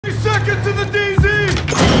Get to the DZ!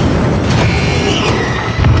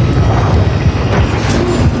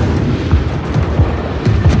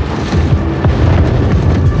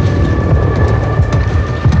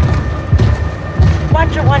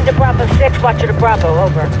 Watcher 1 to Bravo 6, Watcher to Bravo,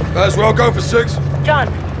 over. Might as well go for 6. John,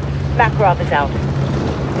 Makarov is out.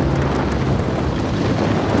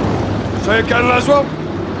 Say again, Laswell?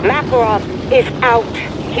 Makarov is out.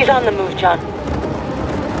 He's on the move, John.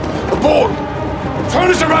 Aboard!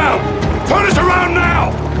 Turn us around! Turn us around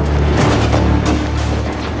now!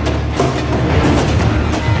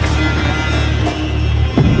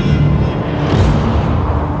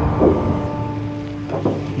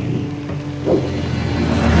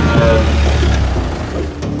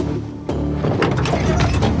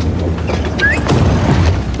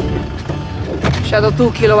 Shadow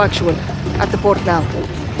 2, Kilo actual. At the port now.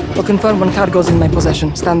 We'll confirm when cargo's in my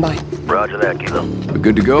possession. Stand by. Roger that, Kilo. We're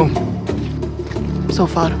good to go? So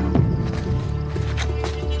far.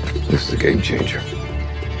 This is a game changer.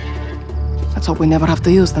 Let's hope we never have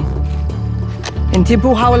to use them.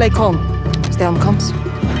 Intibu Hawalei-Kom. Stay on comms.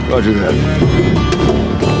 Roger that.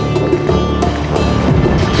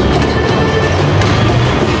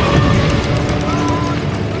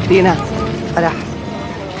 دينا فلاح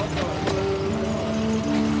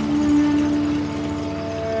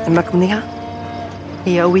أمك منيحة؟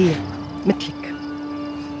 هي قوية مثلك.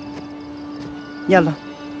 يلا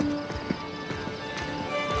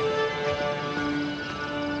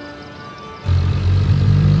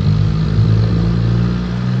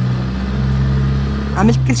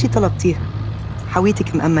عملت كل شي طلبتيه.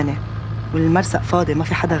 حويتك مأمنة والمرسق فاضي، ما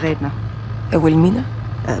في حدا غيرنا. والمينا؟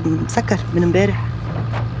 مسكر من امبارح.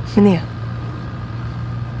 منيح.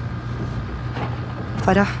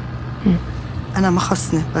 فرح أنا ما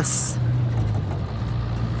خصني بس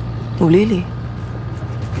قوليلي.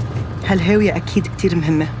 هالهاوية أكيد كتير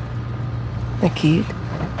مهمة. أكيد.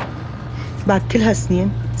 بعد كل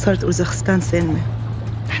هالسنين صارت أوزبكستان سالمة.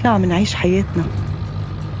 نحن عم نعيش حياتنا.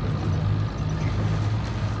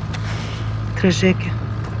 ترجاكي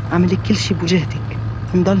اعملي كل شي بوجهتك.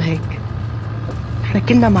 نضل هيك. نحن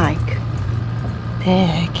كلنا معك.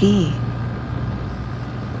 ايه أكيد.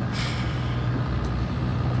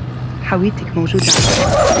 حويتك موجودة عندك.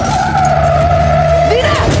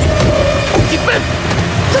 دينا! تبت!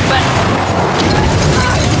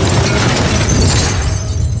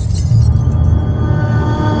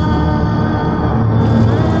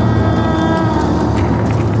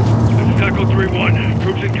 Echo 3-1.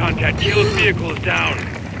 Troops in contact. Kilo's vehicle is down.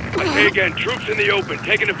 I say again, troops in the open.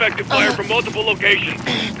 Taking effective fire from multiple locations.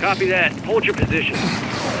 Copy that. Hold your position.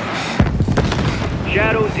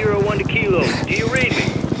 Shadow 01 to Kilo. Do you read me?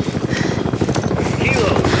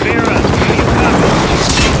 Kilo, Vera, do you copy?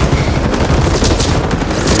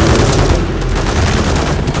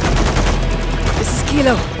 This is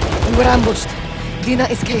Kilo. We were ambushed. Dina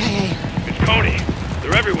is KIA. It's Coney.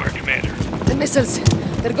 They're everywhere, Commander. The missiles.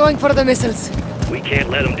 They're going for the missiles. We can't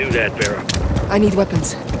let them do that, Vera. I need weapons.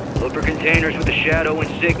 Look for containers with the Shadow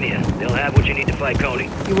insignia. They'll have what you need to fight Coney.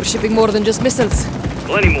 You were shipping more than just missiles.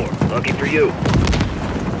 Plenty more. Lucky for you.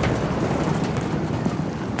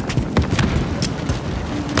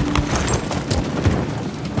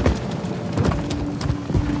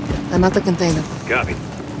 I'm at the container. Copy.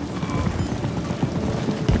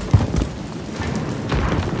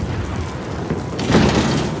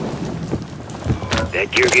 That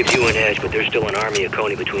gear gives you an edge, but there's still an army of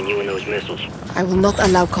Coney between you and those missiles. I will not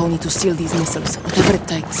allow Coney to steal these missiles, whatever it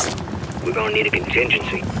takes. We're gonna need a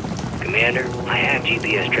contingency. Commander, I have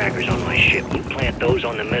GPS trackers on my ship. You plant those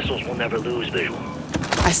on the missiles, we'll never lose visual.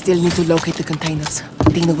 I still need to locate the containers.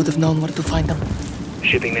 Dina would have known where to find them.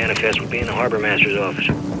 Shipping manifest would be in the Harbor Master's office.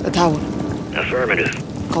 The tower. Affirmative.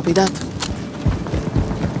 Copy that.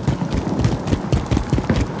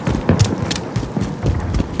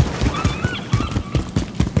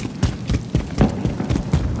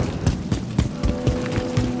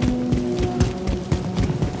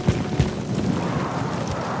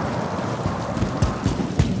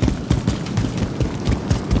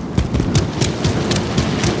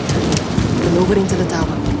 Over into the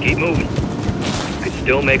tower. Keep moving. Could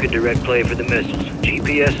still make a direct play for the missiles.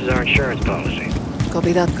 GPS is our insurance policy.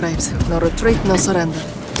 Copy that, Graves. No retreat, no surrender.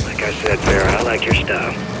 Like I said, Vera, I like your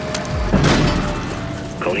style.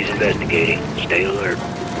 Coney's investigating. Stay alert.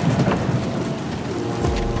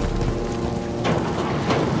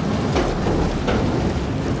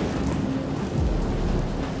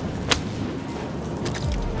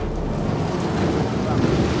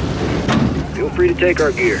 Feel free to take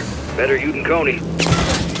our gear. Better you than Coney.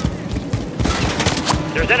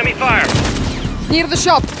 There's enemy fire! Near the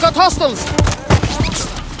shop. Got hostiles!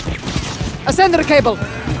 Ascender cable.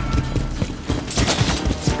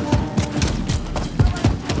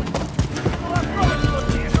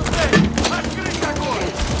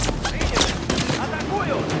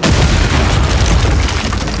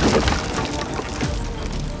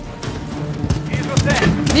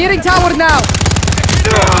 Nearing tower now.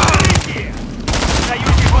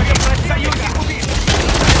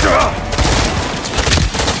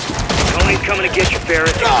 Tony's coming to get you,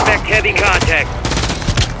 Ferris. Expect heavy contact.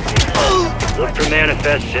 Look for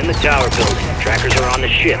manifests in the tower building. Trackers are on the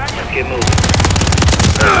ship. Let's get moving.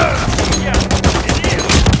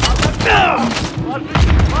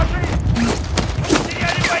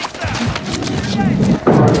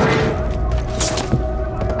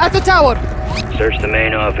 At the tower. Search the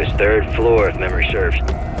main office, 3rd floor, if memory serves.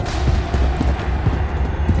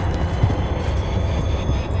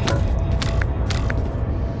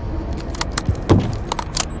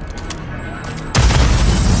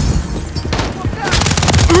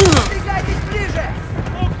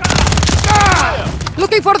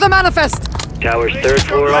 Looking for the manifest. Tower's 3rd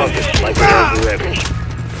floor office, like we have the records.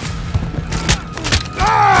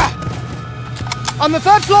 On the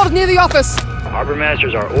 3rd floor near the office. Harbor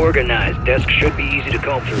masters are organized. Desks should be easy to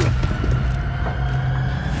comb through.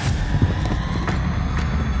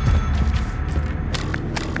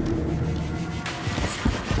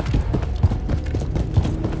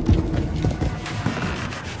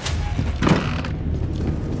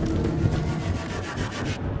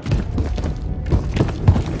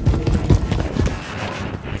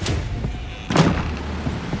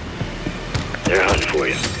 They're hunting for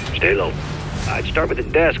you. Stay low. I'd start with the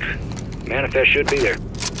desk. Manifest should be there.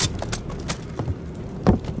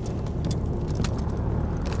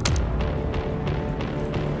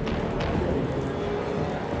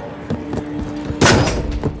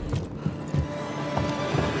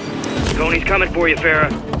 Tony's coming for you, Farah.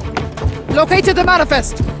 Located the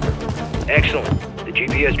manifest. Excellent. The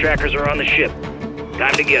GPS trackers are on the ship.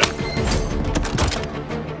 Time to get them.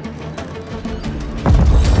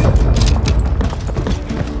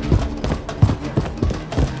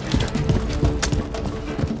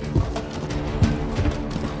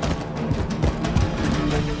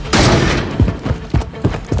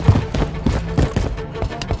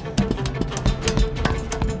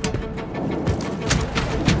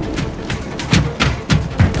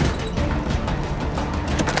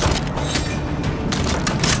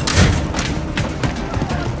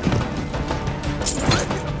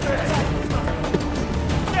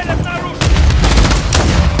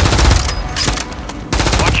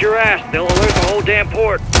 Your ass, they'll alert the whole damn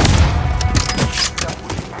port.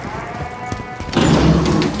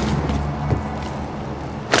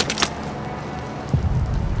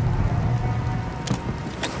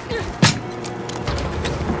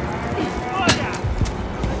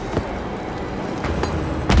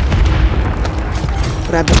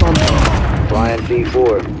 Grab the bomb. Flying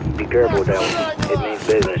C4. Be careful with that one. It means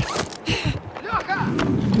business.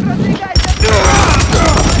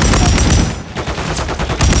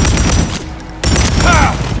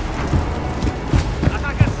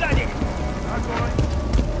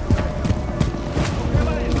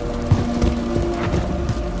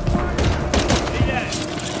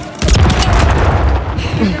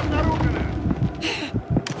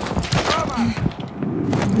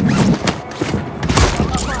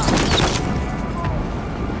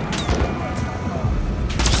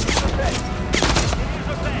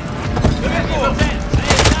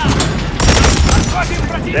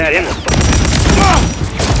 That in the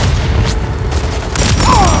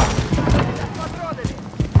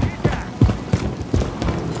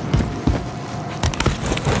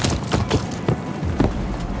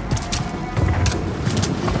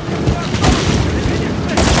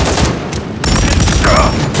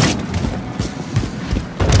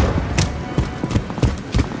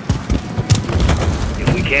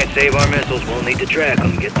If we can't save our missiles, we'll need to track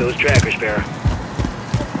them. Get those trackers, Farah.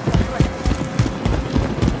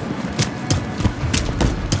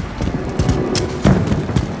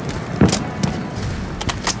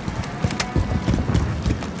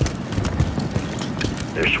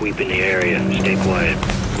 They're sweeping the area. Stay quiet.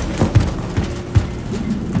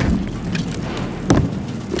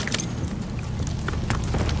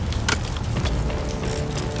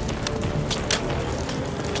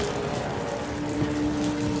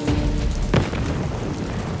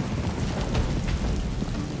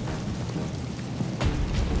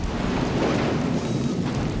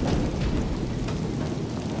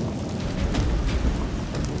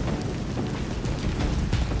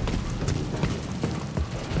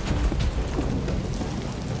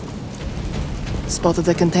 Spotted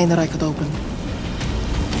a container I could open.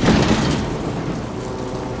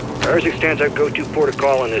 Urzikstan's our go-to port of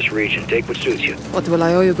call in this region. Take what suits you. What will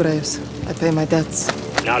I owe you, Graves? I pay my debts.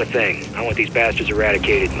 Not a thing. I want these bastards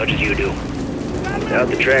eradicated, much as you do. Without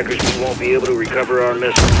the trackers, we won't be able to recover our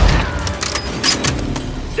missiles.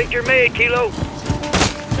 Think you're made, Kilo?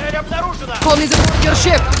 Colonies aboard your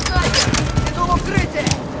ship!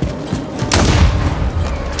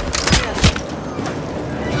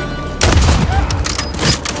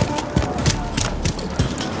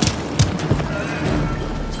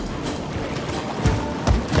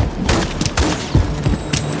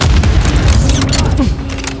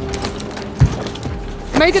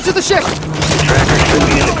 Made it to the ship! The trackers should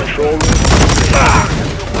be in the control room.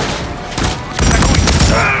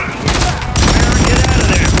 Get out of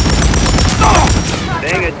there!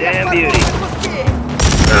 Dang a damn beauty.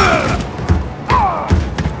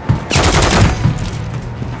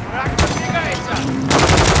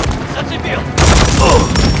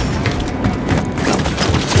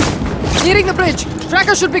 Nearing the bridge!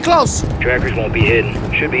 Tracker should be close! Trackers won't be hidden.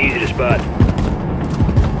 Should be easy to spot.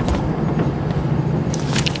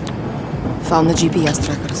 Found the GPS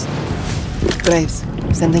trackers. Graves,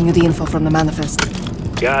 sending you the info from the manifest.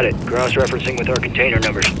 Got it. Cross-referencing with our container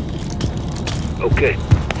numbers. Okay.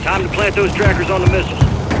 Time to plant those trackers on the missiles.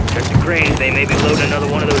 Check the cranes. They may be loading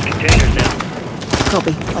another one of those containers now.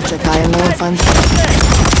 Copy. I'll check high and low and find...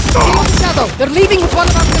 Kilo to Shadow! They're leaving with one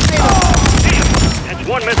of our containers! Damn! That's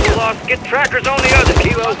one missile lost. Get trackers on the other,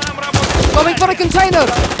 Kilo. Going for a container!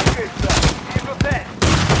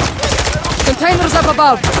 Containers up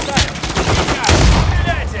above!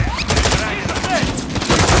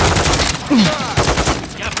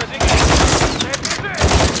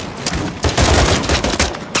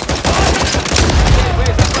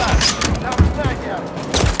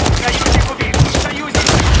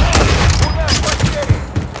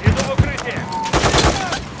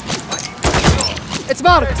 It's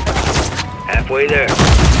marked! Halfway there.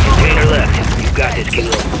 Container left. You got this,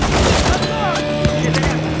 Kilo.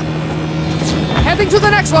 Heading to the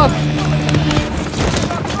next one!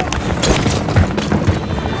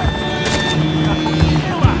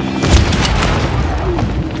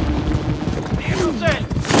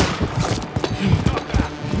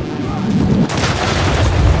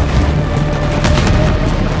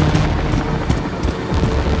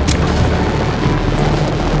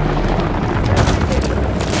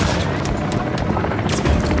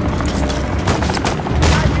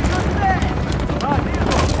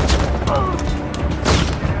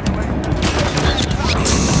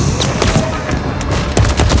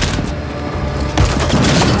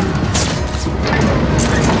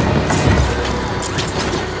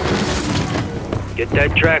 Get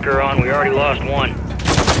that tracker on. We already lost one.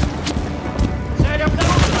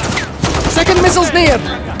 Second missile's near!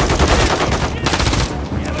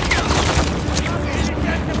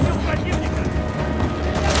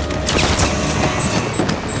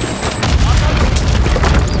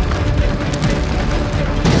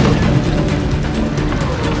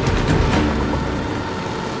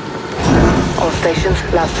 All stations,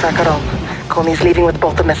 last tracker on. Coney's leaving with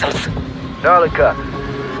both the missiles. Solid cut.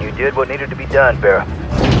 You did what needed to be done, Barra.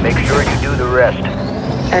 Make sure you do the rest.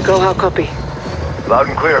 Echo, how copy? Loud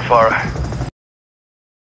and clear, Farah.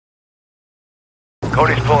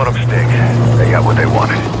 Cody's pulling up stakes. They got what they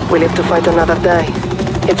wanted. We live to fight another day.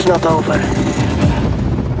 It's not over.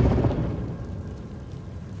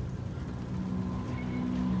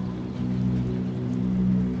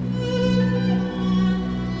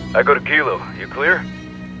 I go to Kilo. You clear?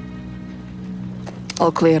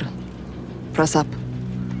 All clear. Press up.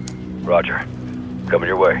 Roger. Coming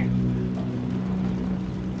your way.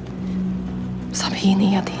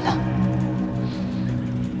 سامحيني يا دينا.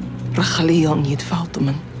 رح خليهم يدفعوا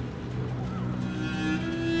من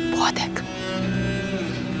بوعدك.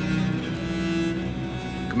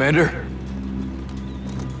 Commander?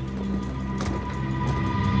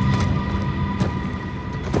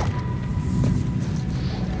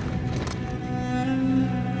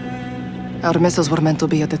 Our missiles were meant to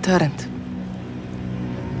be a deterrent.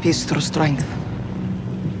 Peace through strength.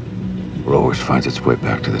 It always finds its way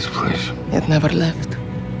back to this place. It never left.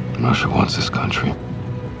 Russia wants this country.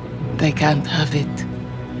 They can't have it.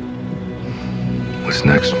 What's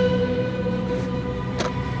next?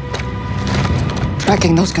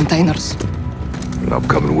 Tracking those containers. I'm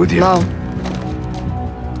coming with you. No.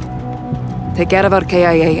 Take care of our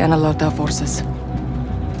KIA and alert our forces.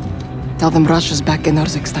 Tell them Russia's back in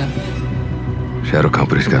Urzikstan. Shadow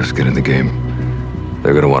Company's got skin in the game.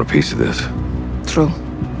 They're gonna want a piece of this. True.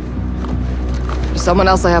 There's someone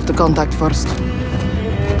else I have to contact first.